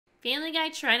Family Guy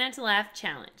Try Not to Laugh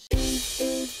Challenge.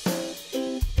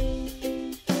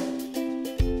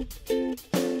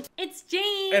 It's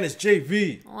Jane. And it's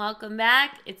JV. Welcome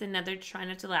back. It's another Try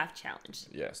Not to Laugh Challenge.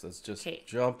 Yes, let's just Okay.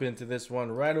 jump into this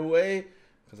one right away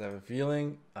because I have a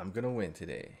feeling I'm going to win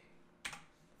today.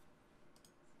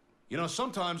 You know,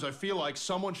 sometimes I feel like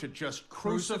someone should just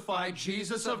crucify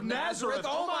Jesus of Nazareth.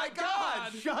 Oh my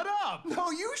God! Shut up!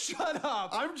 No, you shut up!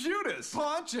 I'm Judas.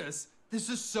 Pontius! This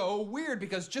is so weird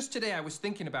because just today I was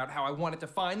thinking about how I wanted to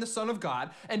find the Son of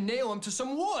God and nail him to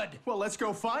some wood. Well, let's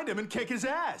go find him and kick his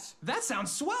ass. That sounds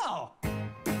swell!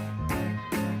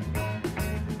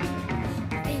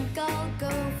 Think I'll go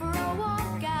for a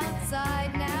walk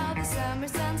outside now. The summer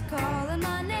sun's calling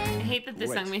my I name. hate that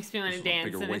this song makes me want to dance.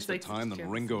 Bigger And waste it's of like time than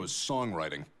Ringo's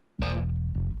songwriting.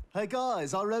 Hey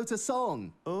guys, I wrote a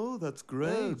song. Oh, that's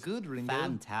great. Oh, good, Ringo.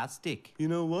 Fantastic. You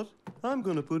know what? I'm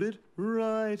gonna put it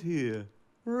right here.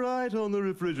 Right on the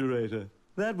refrigerator.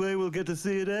 That way we'll get to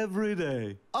see it every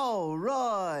day. All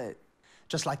right.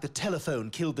 Just like the telephone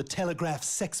killed the telegraph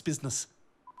sex business.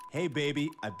 Hey, baby,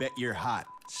 I bet you're hot.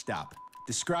 Stop.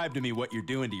 Describe to me what you're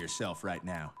doing to yourself right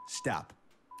now. Stop.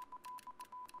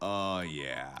 Oh,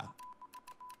 yeah.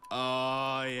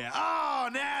 Oh, yeah. Oh,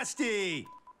 nasty!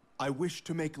 I wish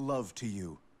to make love to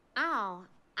you. Oh,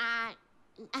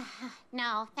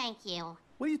 no, thank you.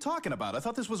 What are you talking about? I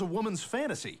thought this was a woman's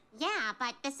fantasy. Yeah,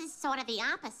 but this is sort of the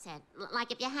opposite.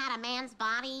 Like if you had a man's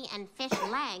body and fish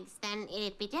legs, then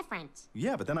it'd be different.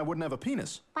 Yeah, but then I wouldn't have a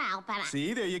penis. Well, but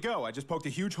See, there you go. I just poked a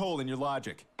huge hole in your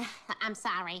logic. I'm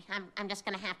sorry. I'm just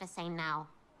gonna have to say no.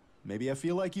 Maybe I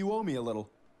feel like you owe me a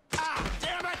little. Ah,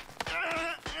 damn it!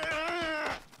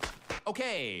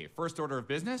 Okay, first order of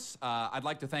business. I'd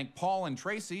like to thank Paul and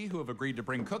Tracy, who have agreed to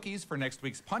bring cookies for next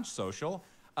week's Punch Social.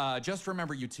 Just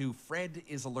remember, you two, Fred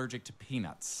is allergic to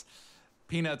peanuts.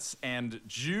 Peanuts and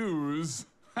Jews.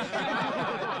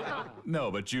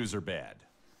 No, but Jews are bad.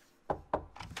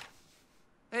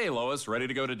 Hey, Lois, ready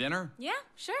to go to dinner? Yeah,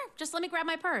 sure. Just let me grab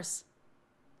my purse.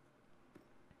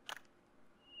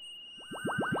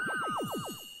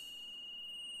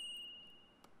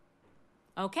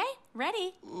 Okay,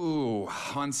 ready. Ooh,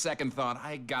 on second thought,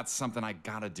 I got something I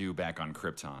gotta do back on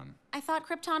Krypton. I thought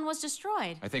Krypton was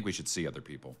destroyed. I think we should see other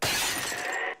people.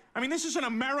 I mean, this is an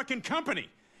American company.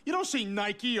 You don't see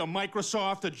Nike or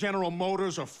Microsoft or General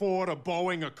Motors or Ford or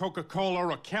Boeing or Coca-Cola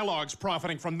or Kellogg's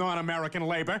profiting from non-American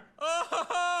labor.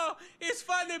 Oh, it's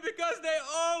funny because they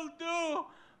all do.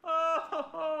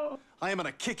 Oh. I am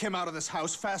gonna kick him out of this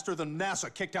house faster than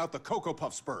NASA kicked out the Cocoa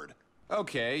Puffs bird.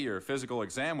 Okay, your physical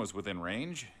exam was within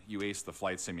range. You aced the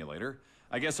flight simulator.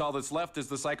 I guess all that's left is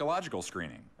the psychological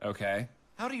screening. Okay.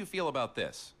 How do you feel about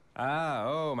this?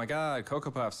 Oh my God,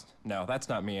 Cocoa Puffs. No, that's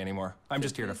not me anymore. I'm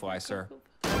just here to fly, sir.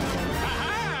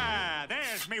 Aha!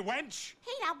 There's me wench.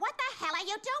 Peter, what the hell are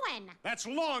you doing? That's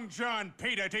Long John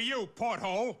Peter to you,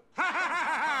 porthole. Ha ha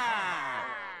ha ha!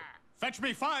 Fetch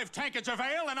me 5 tankards of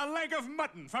ale and a leg of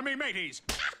mutton for me mateys.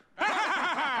 Ha ha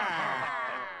ha ha!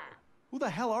 Who the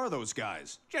hell are those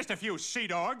guys? Just a few sea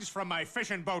dogs from my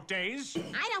fishing boat days.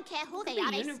 I don't care who they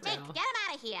are. They stink. Get them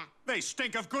out of here. They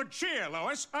stink of good cheer,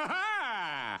 Lois. Ha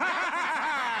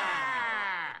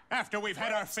ha! After we've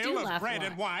had our fill of bread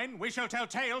and wine, we shall tell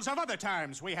tales of other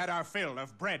times we had our fill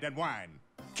of bread and wine.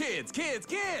 Kids, kids,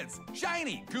 kids!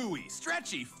 Shiny, gooey,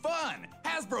 stretchy, fun!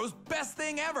 Hasbro's best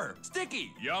thing ever!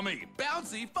 Sticky, yummy,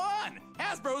 bouncy, fun!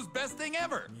 Hasbro's best thing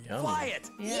ever! Yummy. Fly it!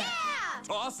 Yeah!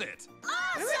 Toss it!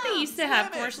 Remember they used to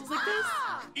have commercials like this?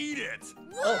 Eat it!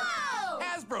 Whoa!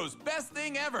 Hasbro's best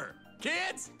thing ever!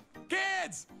 Kids!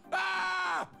 Kids!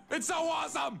 Ah! It's so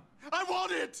awesome! I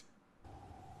want it!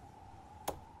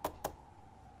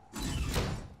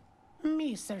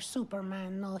 Mr.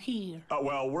 Superman not here.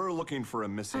 Well, we're looking for a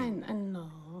missing... I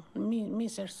know.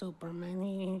 Mr.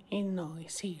 Superman, he know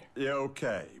he's here. Yeah,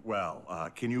 okay. Well,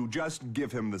 can you just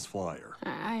give him this flyer?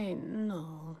 I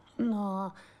know.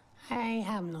 No, I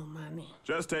have no money.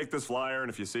 Just take this flyer,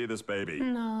 and if you see this baby...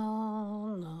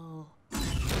 No.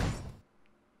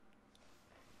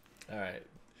 All right.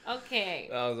 Okay.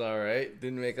 That was all right.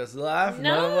 Didn't make us laugh.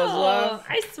 No, None of us laughed.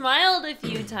 I smiled a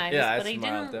few times, Yeah, but I smiled,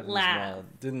 didn't definitely laugh. smiled.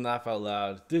 Didn't laugh out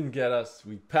loud. Didn't get us.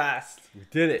 We passed. We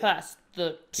did it. Passed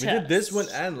the test. We did this one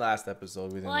and last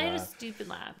episode. We didn't Well, I laugh. had a stupid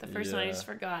laugh. The first one I just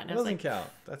forgot. And It I was doesn't like, count.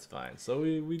 That's fine. So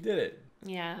we did it.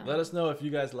 Yeah. Let us know if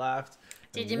you guys laughed.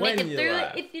 Did and you when make it through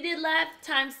laughed. it? If you did laugh,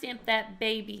 timestamp that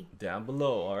baby. Down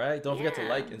below, all right? Don't forget to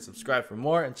like and subscribe for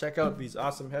more, and check out these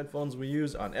awesome headphones we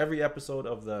use on every episode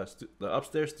of the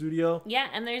Upstairs Studio. Yeah,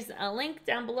 and there's a link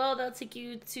down below that'll take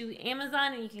you to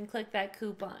Amazon, and you can click that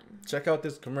coupon. Check out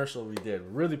this commercial we did.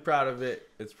 Really proud of it.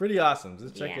 It's pretty awesome.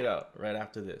 Just check it out right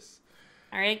after this.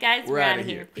 All right, guys, We're out of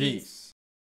here. Peace.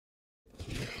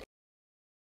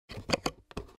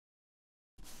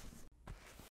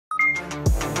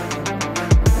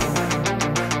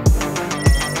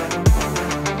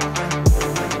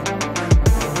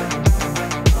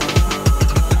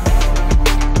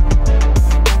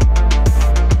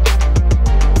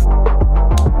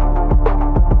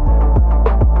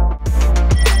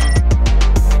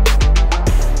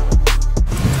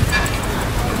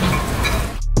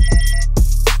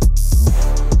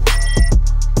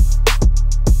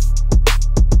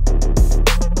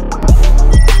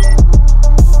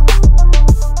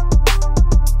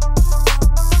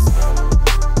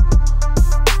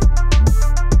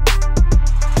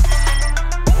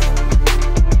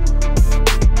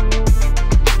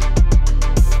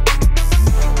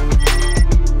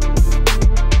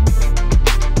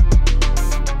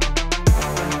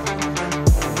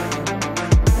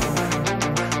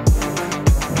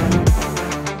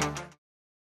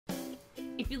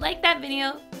 If you like that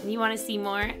video and you want to see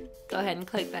more, go ahead and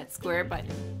click that square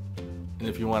button. And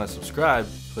if you want to subscribe,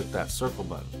 click that circle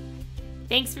button.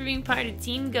 Thanks for being part of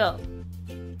Team Go.